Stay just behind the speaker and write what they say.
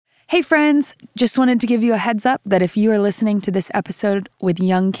Hey friends, just wanted to give you a heads up that if you are listening to this episode with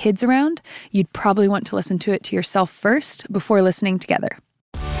young kids around, you'd probably want to listen to it to yourself first before listening together.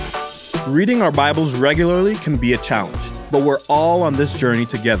 Reading our Bibles regularly can be a challenge, but we're all on this journey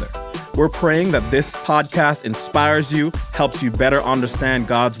together. We're praying that this podcast inspires you, helps you better understand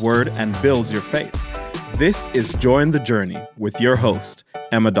God's Word, and builds your faith. This is Join the Journey with your host,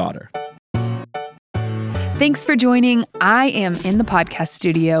 Emma Dotter. Thanks for joining. I am in the podcast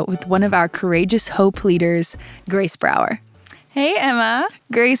studio with one of our Courageous Hope leaders, Grace Brower. Hey, Emma.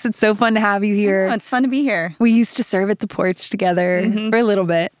 Grace, it's so fun to have you here. Oh, it's fun to be here. We used to serve at the porch together for a little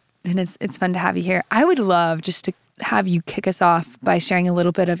bit, and it's fun to have you here. I would love just to have you kick us off by sharing a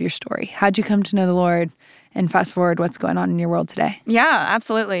little bit of your story. How'd you come to know the Lord? And fast forward, what's going on in your world today? Yeah,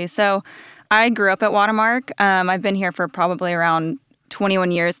 absolutely. So I grew up at Watermark. I've been here for probably around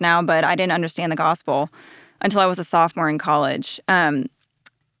 21 years now, but I didn't understand the gospel until I was a sophomore in college.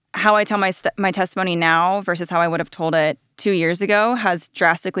 How I tell my testimony now versus how I would have told it 2 years ago has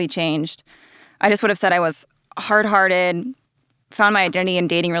drastically changed. I just would have said I was hard-hearted, found my identity in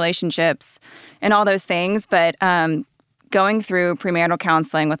dating relationships, and all those things. But going through premarital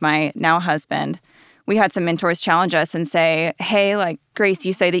counseling with my now husband, we had some mentors challenge us and say, hey, like, Grace,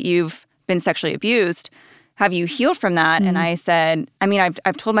 you say that you've been sexually abused. Have you healed from that? And I said,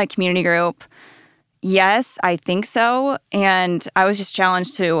 I've told my community group, yes, I think so. And I was just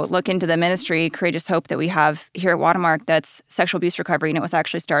challenged to look into the ministry, Courageous Hope, that we have here at Watermark that's sexual abuse recovery. And it was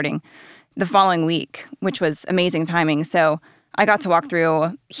actually starting the following week, which was amazing timing. So I got to walk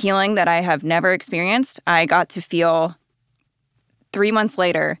through healing that I have never experienced. I got to feel 3 months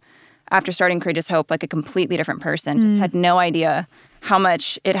later, after starting Courageous Hope, like a completely different person. Just had no idea how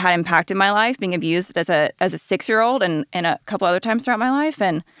much it had impacted my life, being abused as a 6-year-old and a couple other times throughout my life.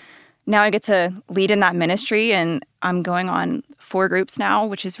 And now I get to lead in that ministry, and I'm going on 4 groups now,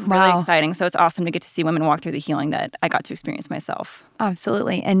 which is really exciting. So it's awesome to get to see women walk through the healing that I got to experience myself.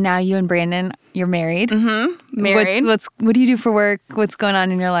 Absolutely. And now you and Brandon, you're married. Married. What do you do for work? What's going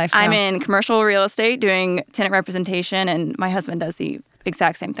on in your life now? I'm in commercial real estate doing tenant representation, and my husband does the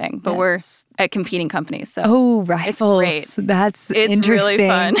exact same thing. But we're at competing companies. So rivals. It's great. That's it's interesting. Really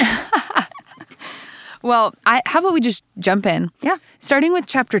fun. Well, how about we just jump in? Yeah. Starting with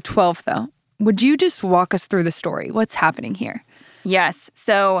chapter 12, though. Would you just walk us through the story? What's happening here? Yes.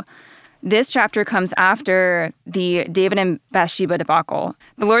 So this chapter comes after the David and Bathsheba debacle.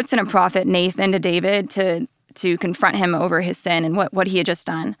 The Lord sent a prophet, Nathan, to David to confront him over his sin and what he had just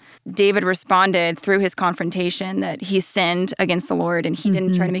done. David responded through his confrontation that he sinned against the Lord, and he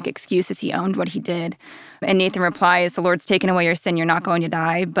didn't try to make excuses. He owned what he did. And Nathan replies, the Lord's taken away your sin. You're not going to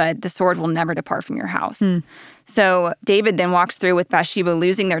die, but the sword will never depart from your house. So David then walks through with Bathsheba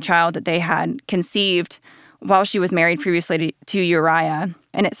losing their child that they had conceived while she was married previously to Uriah.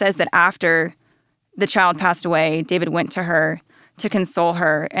 And it says that after the child passed away, David went to her to console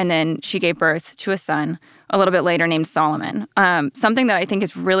her, and then she gave birth to a son a little bit later named Solomon. Something that I think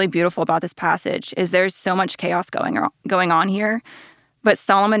is really beautiful about this passage is there's so much chaos going on here, but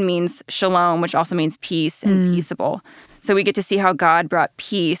Solomon means shalom, which also means peace and peaceable. So we get to see how God brought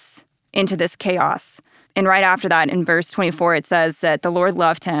peace into this chaos. And right after that, in verse 24, it says that the Lord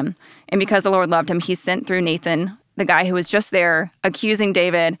loved him, and because the Lord loved him, he sent through Nathan, the guy who was just there, accusing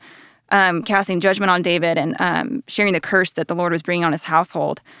David, casting judgment on David, and sharing the curse that the Lord was bringing on his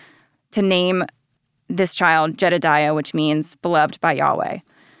household, to name this child Jedediah, which means beloved by Yahweh.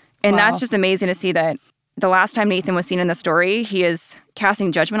 And that's just amazing to see that the last time Nathan was seen in the story, he is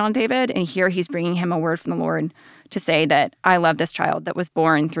casting judgment on David, and here he's bringing him a word from the Lord to say that I love this child that was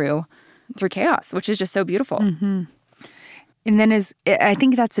born through chaos, which is just so beautiful. And then I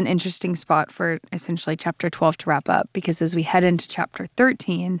think that's an interesting spot for essentially chapter 12 to wrap up, because as we head into chapter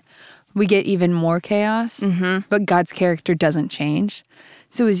 13, we get even more chaos, but God's character doesn't change.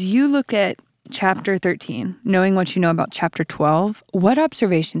 So as you look at chapter 13, knowing what you know about chapter 12, what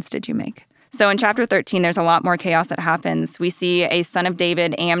observations did you make? So in chapter 13, there's a lot more chaos that happens. We see a son of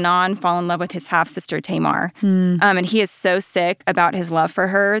David, Amnon, fall in love with his half-sister Tamar. And he is so sick about his love for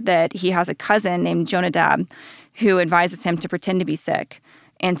her that he has a cousin named Jonadab who advises him to pretend to be sick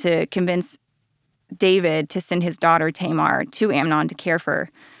and to convince David to send his daughter Tamar to Amnon to care for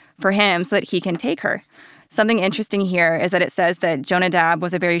him so that he can take her. Something interesting here is that it says that Jonadab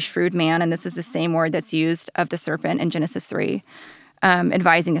was a very shrewd man, and this is the same word that's used of the serpent in Genesis 3.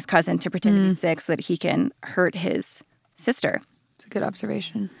 Advising his cousin to pretend to be sick so that he can hurt his sister. It's a good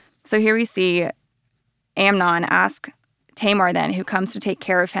observation. So here we see Amnon ask Tamar then, who comes to take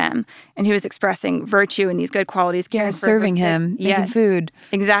care of him and who is expressing virtue and these good qualities. Serving him, making food.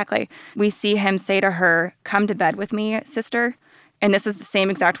 Exactly. We see him say to her, come to bed with me, sister. And this is the same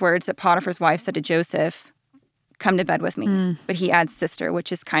exact words that Potiphar's wife said to Joseph, come to bed with me. But he adds sister,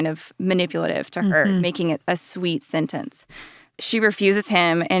 which is kind of manipulative to her, making it a sweet sentence. She refuses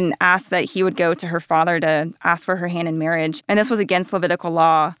him and asks that he would go to her father to ask for her hand in marriage. And this was against Levitical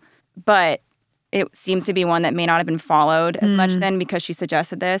law, but it seems to be one that may not have been followed as much then because she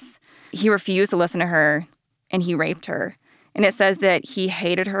suggested this. He refused to listen to her, and he raped her. And it says that he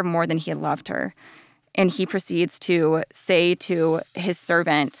hated her more than he had loved her. And he proceeds to say to his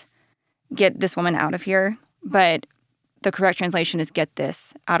servant, get this woman out of here. But the correct translation is get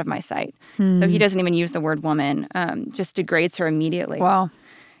this out of my sight. So he doesn't even use the word woman, just degrades her immediately. Wow.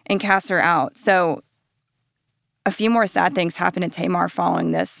 And casts her out. So a few more sad things happen to Tamar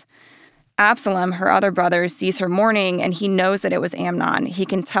following this. Absalom, her other brother, sees her mourning, and he knows that it was Amnon. He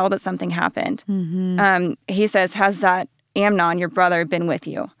can tell that something happened. He says, has that Amnon, your brother, been with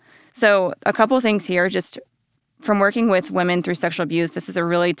you? So a couple of things here, just from working with women through sexual abuse, this is a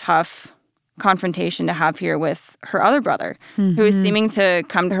really tough confrontation to have here with her other brother, who is seeming to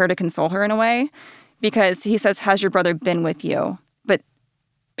come to her to console her in a way, because he says, has your brother been with you? But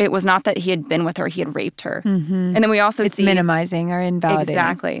it was not that he had been with her, he had raped her. And then we also It's see... minimizing or invalidating.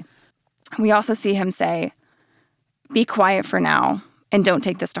 Exactly. We also see him say, be quiet for now and don't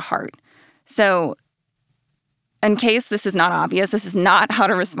take this to heart. So in case this is not obvious, this is not how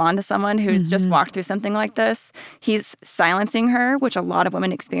to respond to someone who's just walked through something like this. He's silencing her, which a lot of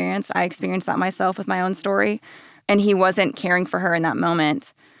women experienced. I experienced that myself with my own story. And he wasn't caring for her in that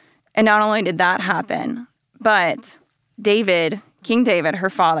moment. And not only did that happen, but David, King David, her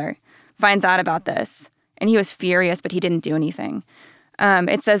father, finds out about this. And he was furious, but he didn't do anything.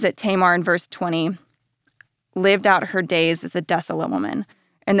 It says that Tamar in verse 20 lived out her days as a desolate woman.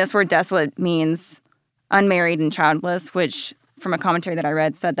 And this word desolate means unmarried and childless, which from a commentary that I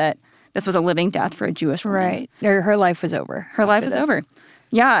read said that this was a living death for a Jewish woman. Right. Her life was over. Her life is over.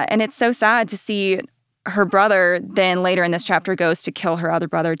 Yeah, and it's so sad to see her brother then later in this chapter goes to kill her other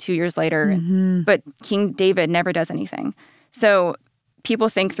brother 2 years later. But King David never does anything. So people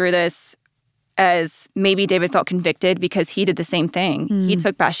think through this as maybe David felt convicted because he did the same thing. He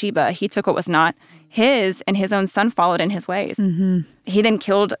took Bathsheba. He took what was not his, and his own son followed in his ways. He then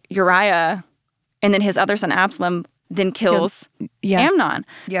killed Uriah, and then his other son Absalom then kills Amnon.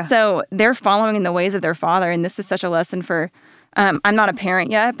 Yeah. So they're following in the ways of their father, and this is such a lesson for, I'm not a parent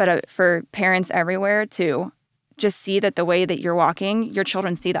yet, but for parents everywhere to just see that the way that you're walking, your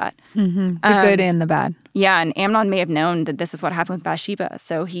children see that. The good and the bad. Yeah, and Amnon may have known that this is what happened with Bathsheba,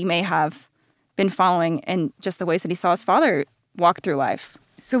 so he may have been following in just the ways that he saw his father walk through life.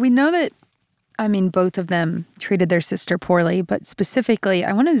 So we know that, both of them treated their sister poorly, but specifically,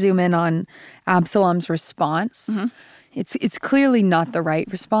 I want to zoom in on Absalom's response. It's clearly not the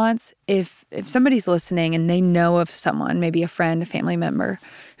right response. If somebody's listening and they know of someone, maybe a friend, a family member,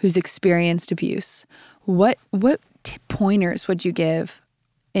 who's experienced abuse, what pointers would you give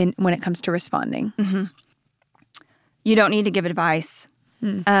when it comes to responding? You don't need to give advice.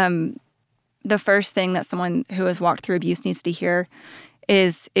 The first thing that someone who has walked through abuse needs to hear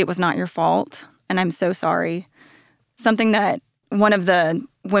is, it was not your fault, and I'm so sorry. Something that one of the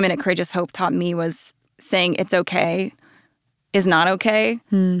women at Courageous Hope taught me was saying it's okay is not okay.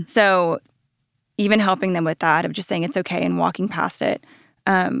 So even helping them with that, of just saying it's okay and walking past it,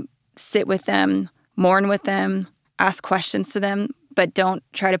 sit with them, mourn with them, ask questions to them, but don't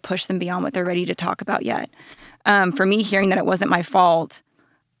try to push them beyond what they're ready to talk about yet. For me, hearing that it wasn't my fault,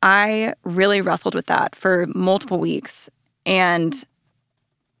 I really wrestled with that for multiple weeks. And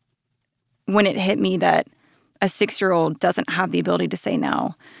when it hit me that a 6-year-old doesn't have the ability to say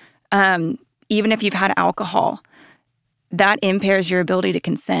no, even if you've had alcohol, that impairs your ability to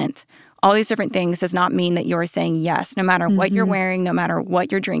consent. All these different things does not mean that you're saying yes, no matter what you're wearing, no matter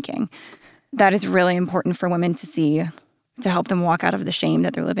what you're drinking. That is really important for women to see, to help them walk out of the shame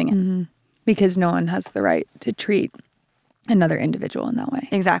that they're living in. Because no one has the right to treat another individual in that way.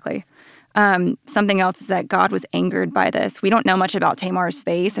 Exactly. Something else is that God was angered by this. We don't know much about Tamar's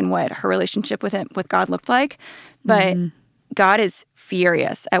faith and what her relationship with God looked like, but God is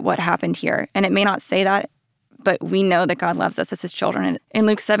furious at what happened here. And it may not say that, but we know that God loves us as his children. And in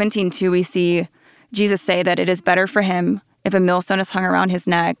Luke 17:2, we see Jesus say that it is better for him if a millstone is hung around his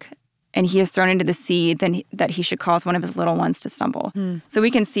neck and he is thrown into the sea than that he should cause one of his little ones to stumble. So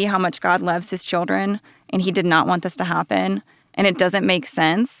we can see how much God loves his children, and he did not want this to happen. And it doesn't make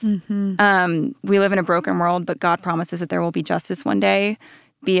sense. We live in a broken world, but God promises that there will be justice one day,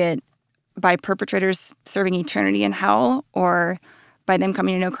 be it by perpetrators serving eternity in hell or by them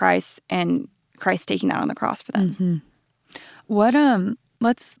coming to know Christ and Christ taking that on the cross for them. What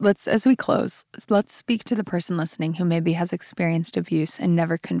let's as we close, let's speak to the person listening who maybe has experienced abuse and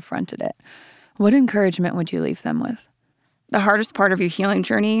never confronted it. What encouragement would you leave them with? The hardest part of your healing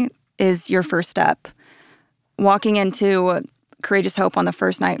journey is your first step. Walking into Courageous Hope on the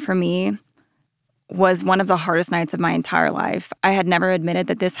first night for me was one of the hardest nights of my entire life. I had never admitted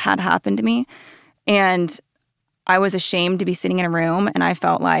that this had happened to me, and I was ashamed to be sitting in a room, and I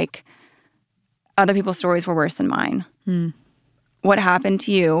felt like other people's stories were worse than mine. What happened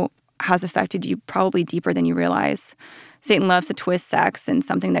to you has affected you probably deeper than you realize. Satan loves to twist sex and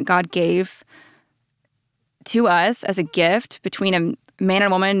something that God gave to us as a gift between a man and a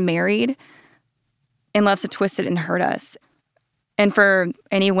woman married, and loves to twist it and hurt us. And for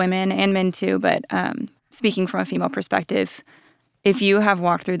any women and men too, but speaking from a female perspective, if you have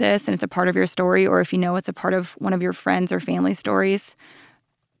walked through this and it's a part of your story, or if you know it's a part of one of your friends or family stories,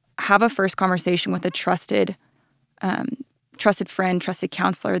 have a first conversation with a trusted friend, trusted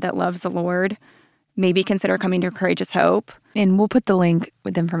counselor that loves the Lord. Maybe consider coming to Courageous Hope. And we'll put the link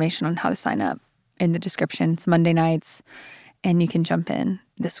with information on how to sign up in the description. It's Monday nights, and you can jump in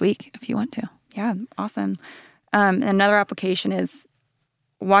this week if you want to. Yeah, awesome. Another application is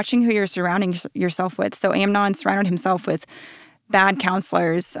watching who you're surrounding yourself with. So Amnon surrounded himself with bad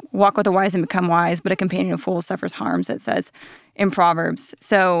counselors. Walk with the wise and become wise, but a companion of fools suffers harms, it says in Proverbs.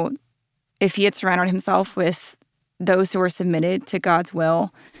 So if he had surrounded himself with those who were submitted to God's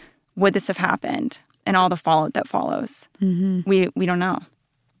will, would this have happened? And all the fallout that follows. We don't know.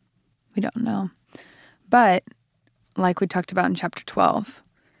 We don't know. But like we talked about in chapter 12,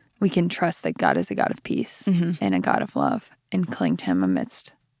 we can trust that God is a God of peace and a God of love, and cling to him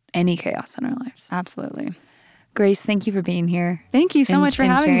amidst any chaos in our lives. Absolutely. Grace, thank you for being here. Thank you so much for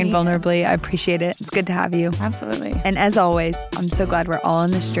having sharing me. vulnerably. I appreciate it. It's good to have you. Absolutely. And as always, I'm so glad we're all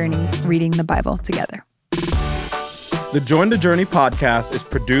on this journey reading the Bible together. The Join the Journey podcast is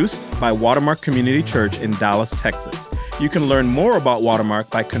produced by Watermark Community Church in Dallas, Texas. You can learn more about Watermark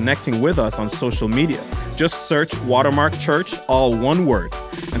by connecting with us on social media. Just search Watermark Church, all one word.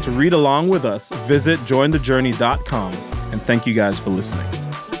 And to read along with us, visit jointhejourney.com. And thank you guys for listening.